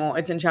 Samuel.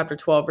 It's in chapter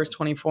 12, verse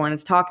 24. And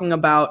it's talking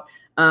about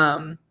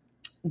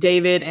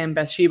David and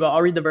Bathsheba.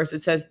 I'll read the verse.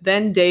 It says,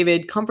 then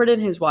David comforted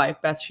his wife,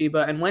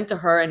 Bathsheba, and went to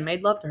her and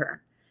made love to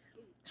her.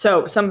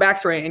 So some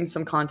backstory and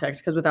some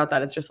context, because without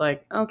that, it's just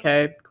like,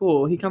 okay,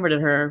 cool. He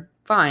comforted her.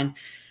 Fine.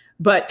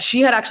 But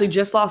she had actually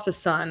just lost a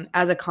son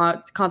as a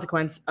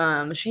consequence.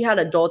 She had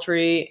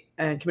adultery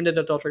and committed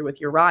adultery with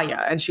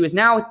Uriah, and she was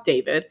now with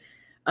David.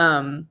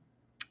 And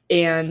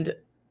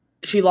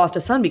she lost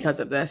a son because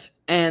of this.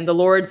 And the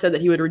Lord said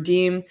that he would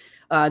redeem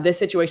this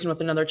situation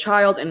with another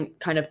child and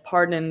kind of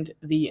pardoned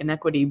the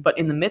iniquity. But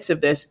in the midst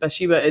of this,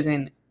 Bathsheba is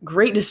in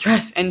great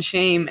distress and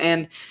shame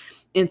and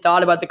in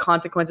thought about the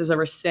consequences of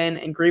her sin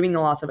and grieving the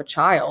loss of a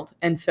child.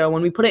 And so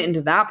when we put it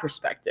into that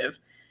perspective,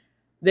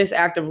 this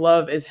act of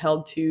love is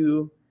held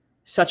to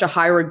such a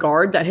high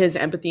regard that his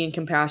empathy and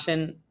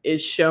compassion is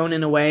shown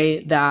in a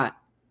way that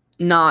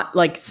not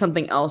like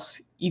something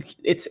else.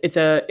 It's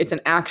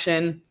an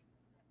action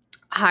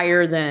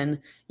higher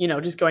than,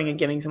 just going and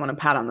giving someone a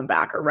pat on the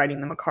back or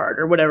writing them a card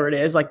or whatever it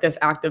is. Like, this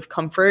act of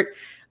comfort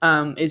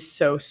is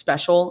so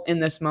special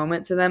in this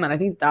moment to them. And I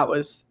think that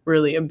was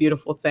really a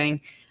beautiful thing.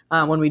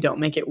 When we don't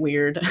make it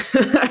weird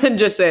and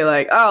just say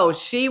like, oh,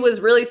 she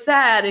was really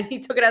sad and he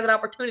took it as an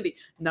opportunity.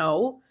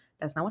 No,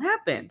 that's not what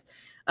happened.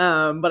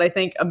 But I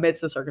think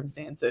amidst the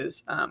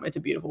circumstances, it's a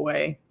beautiful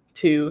way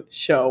to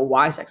show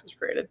why sex was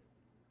created.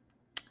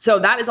 So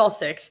that is all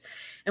 6.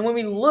 And when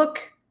we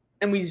look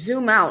and we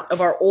zoom out of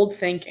our old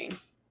thinking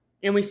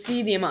and we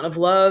see the amount of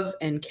love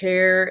and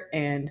care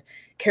and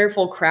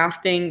careful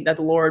crafting that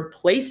the Lord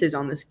places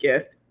on this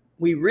gift,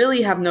 we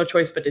really have no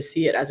choice but to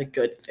see it as a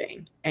good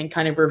thing and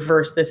kind of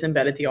reverse this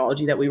embedded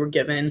theology that we were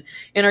given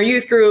in our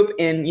youth group,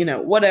 in,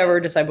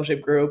 whatever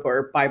discipleship group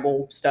or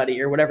Bible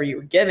study or whatever you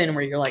were given,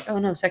 where you're like, oh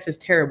no, sex is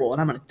terrible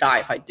and I'm going to die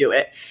if I do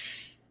it.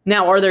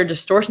 Now, are there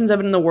distortions of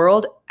it in the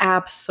world?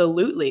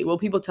 Absolutely. Will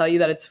people tell you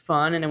that it's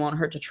fun and it won't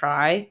hurt to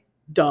try?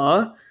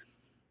 Duh.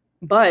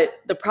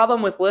 But the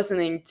problem with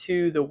listening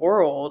to the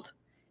world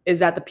is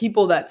that the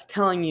people that's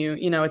telling you,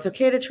 it's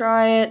okay to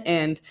try it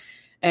and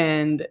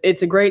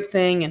it's a great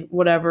thing and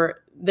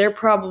whatever, they're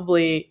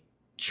probably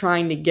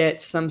trying to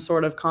get some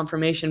sort of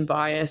confirmation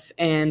bias.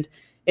 And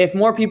if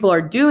more people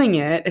are doing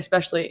it,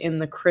 especially in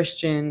the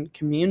Christian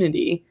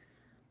community,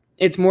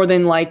 it's more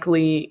than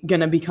likely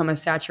going to become a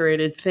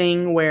saturated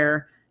thing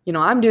where,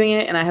 I'm doing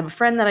it and I have a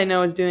friend that I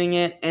know is doing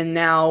it. And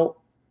now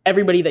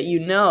everybody that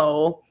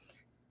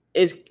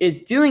is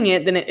doing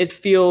it, then I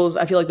feel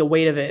like the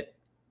weight of it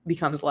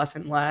becomes less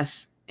and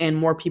less. And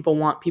more people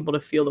want people to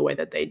feel the way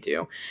that they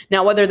do.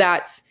 Now, whether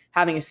that's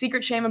having a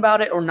secret shame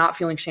about it or not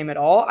feeling shame at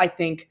all, I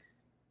think,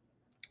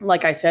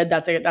 like I said,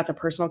 that's a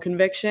personal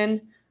conviction.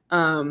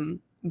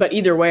 But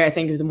either way, I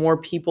think the more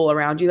people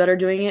around you that are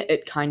doing it,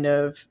 it kind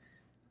of,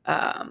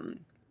 I'm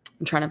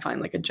trying to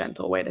find like a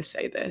gentle way to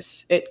say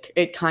this.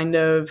 It kind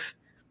of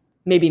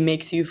maybe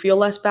makes you feel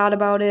less bad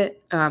about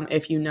it.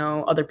 If you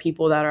know other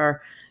people that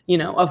are,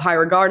 of high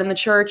regard in the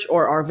church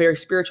or are very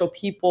spiritual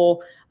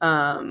people,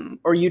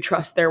 or you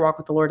trust their walk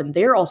with the Lord and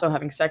they're also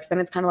having sex, then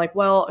it's kind of like,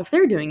 well, if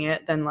they're doing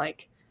it, then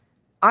like,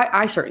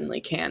 I certainly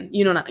can,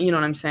 you know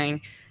what I'm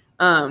saying?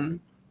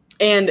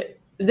 And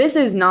this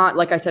is not,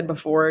 like I said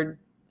before,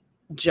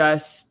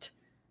 just,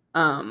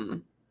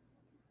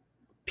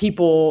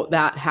 people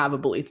that have a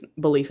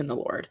belief in the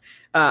Lord.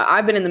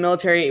 I've been in the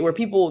military where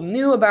people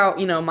knew about,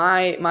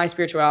 my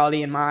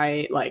spirituality and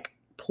my like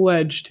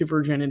pledge to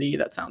virginity.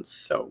 That sounds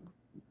so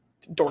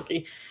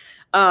dorky.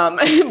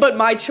 But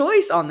my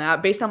choice on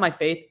that based on my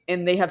faith,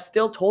 and they have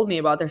still told me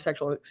about their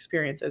sexual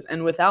experiences.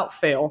 And without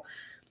fail,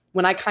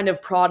 when I kind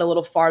of prod a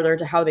little farther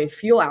to how they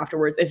feel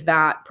afterwards, if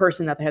that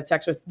person that they had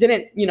sex with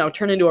didn't,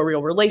 turn into a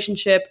real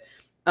relationship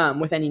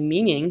with any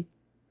meaning,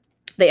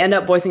 they end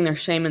up voicing their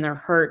shame and their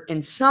hurt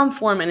in some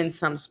form and in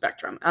some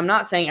spectrum. I'm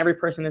not saying every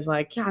person is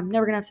like, yeah, I'm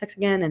never gonna have sex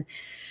again. And,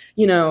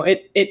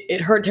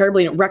 it hurt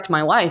terribly and it wrecked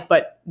my life,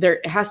 but there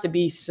has to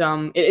be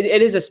some,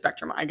 it is a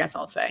spectrum, I guess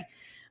I'll say.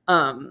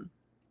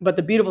 But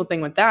the beautiful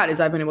thing with that is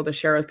I've been able to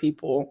share with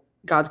people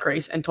God's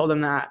grace and told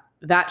them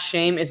that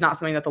shame is not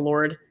something that the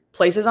Lord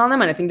places on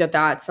them. And I think that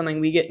that's something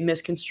we get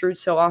misconstrued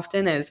so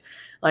often is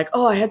like,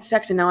 oh, I had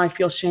sex and now I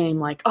feel shame.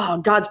 Like, oh,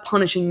 God's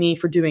punishing me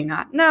for doing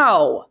that.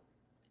 No,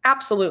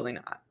 absolutely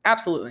not.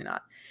 Absolutely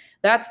not.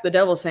 that's the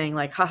devil saying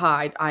like,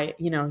 haha,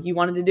 you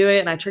wanted to do it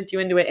and I tricked you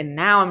into it. And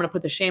now I'm going to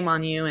put the shame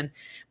on you and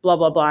blah,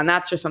 blah, blah. And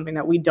that's just something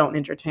that we don't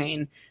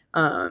entertain.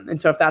 And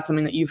so if that's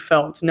something that you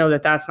felt, know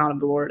that that's not of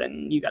the Lord,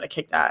 and you got to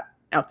kick that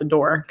out the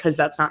door, because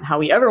that's not how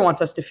he ever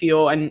wants us to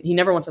feel. And he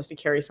never wants us to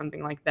carry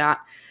something like that.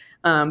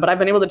 But I've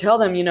been able to tell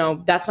them,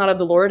 that's not of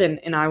the Lord.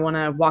 And I want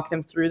to walk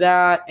them through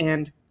that,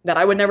 and that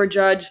I would never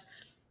judge.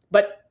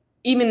 But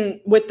even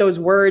with those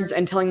words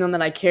and telling them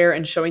that I care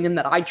and showing them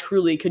that I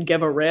truly could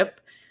give a rip,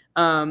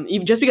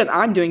 even just because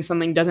I'm doing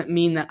something doesn't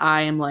mean that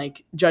I am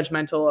like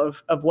judgmental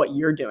of what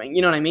you're doing.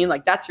 You know what I mean?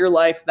 Like, that's your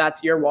life.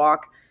 That's your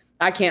walk.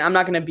 I'm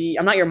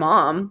not your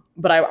mom,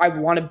 but I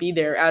want to be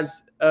there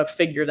as a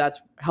figure that's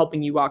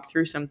helping you walk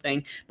through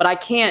something. But I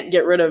can't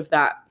get rid of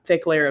that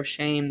thick layer of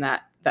shame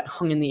that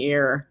hung in the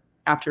air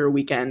after a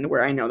weekend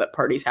where I know that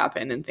parties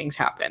happened and things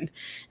happened.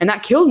 And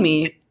that killed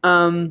me.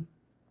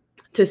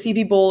 To see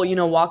people,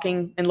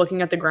 walking and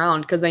looking at the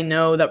ground because they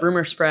know that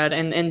rumors spread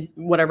and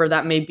whatever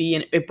that may be.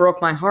 And it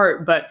broke my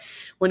heart. But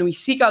when we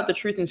seek out the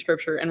truth in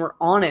scripture and we're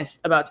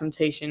honest about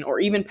temptation or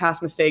even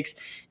past mistakes,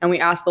 and we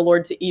ask the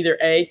Lord to either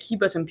A,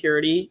 keep us in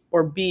purity,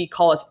 or B,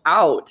 call us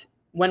out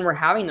when we're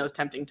having those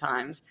tempting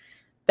times,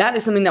 that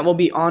is something that will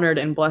be honored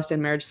and blessed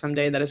in marriage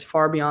someday, that is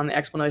far beyond the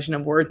explanation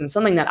of words, and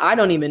something that I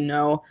don't even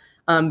know,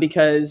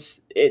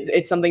 because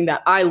it's something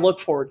that I look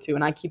forward to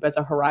and I keep as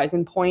a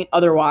horizon point.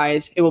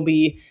 Otherwise, it will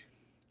be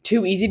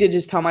too easy to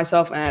just tell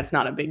myself, it's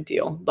not a big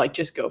deal. Like,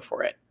 just go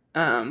for it.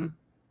 And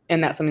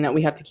that's something that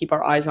we have to keep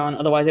our eyes on.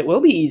 Otherwise, it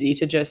will be easy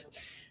to just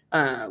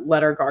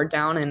let our guard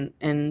down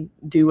and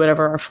do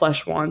whatever our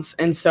flesh wants.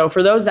 And so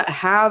for those that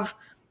have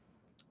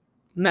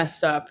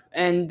messed up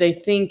and they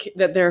think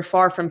that they're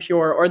far from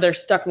pure, or they're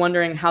stuck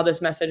wondering how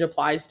this message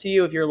applies to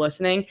you, if you're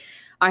listening,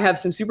 I have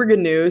some super good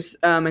news.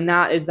 And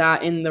that is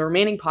that in the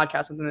remaining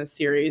podcasts within this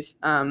series,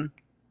 I'm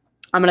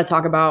going to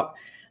talk about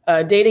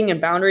dating and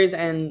boundaries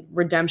and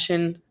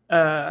redemption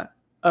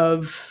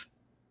of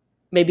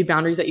maybe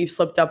boundaries that you've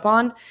slipped up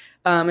on.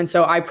 And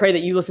so I pray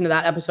that you listen to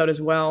that episode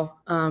as well.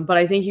 But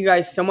I thank you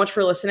guys so much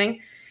for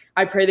listening.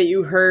 I pray that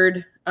you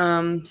heard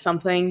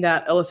something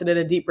that elicited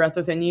a deep breath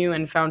within you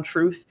and found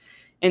truth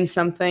in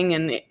something,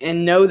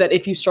 and know that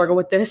if you struggle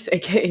with this,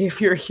 aka if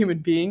you're a human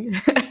being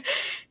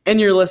and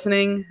you're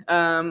listening,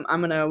 I'm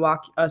going to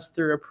walk us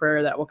through a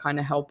prayer that will kind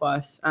of help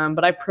us.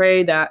 But I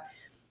pray that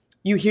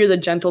you hear the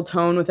gentle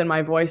tone within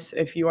my voice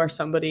if you are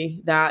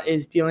somebody that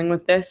is dealing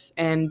with this,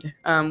 and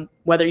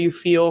whether you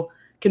feel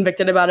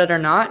convicted about it or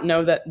not,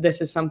 know that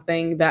this is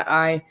something that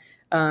I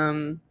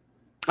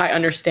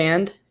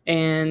understand,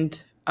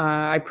 and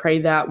I pray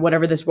that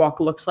whatever this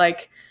walk looks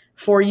like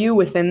for you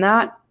within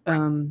that,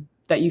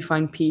 that you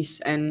find peace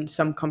and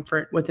some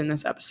comfort within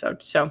this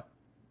episode. So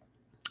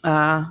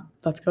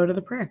let's go to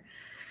the prayer.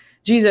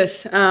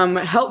 Jesus,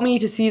 help me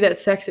to see that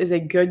sex is a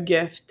good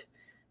gift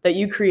that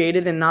you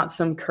created and not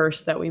some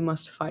curse that we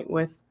must fight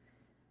with.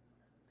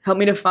 Help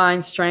me to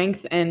find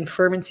strength and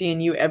fervency in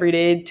you every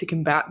day to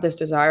combat this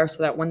desire,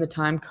 so that when the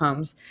time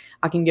comes,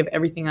 I can give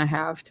everything I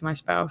have to my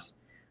spouse.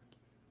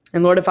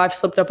 And Lord, if I've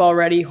slipped up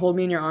already, hold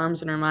me in your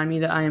arms and remind me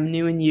that I am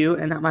new in you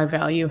and that my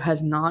value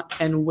has not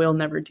and will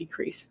never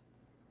decrease.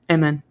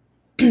 Amen.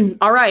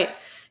 All right.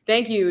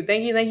 Thank you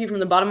from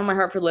the bottom of my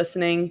heart for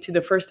listening to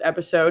the first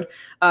episode.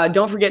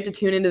 Don't forget to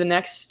tune into the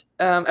next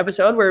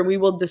episode, where we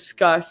will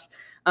discuss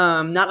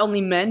not only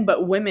men,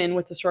 but women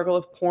with the struggle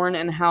of porn,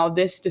 and how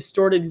this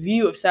distorted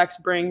view of sex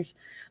brings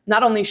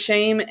not only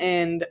shame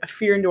and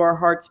fear into our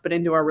hearts, but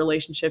into our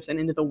relationships and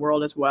into the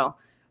world as well.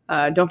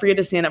 Don't forget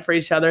to stand up for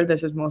each other.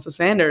 This is Melissa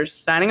Sanders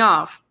signing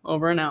off.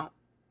 Over and out.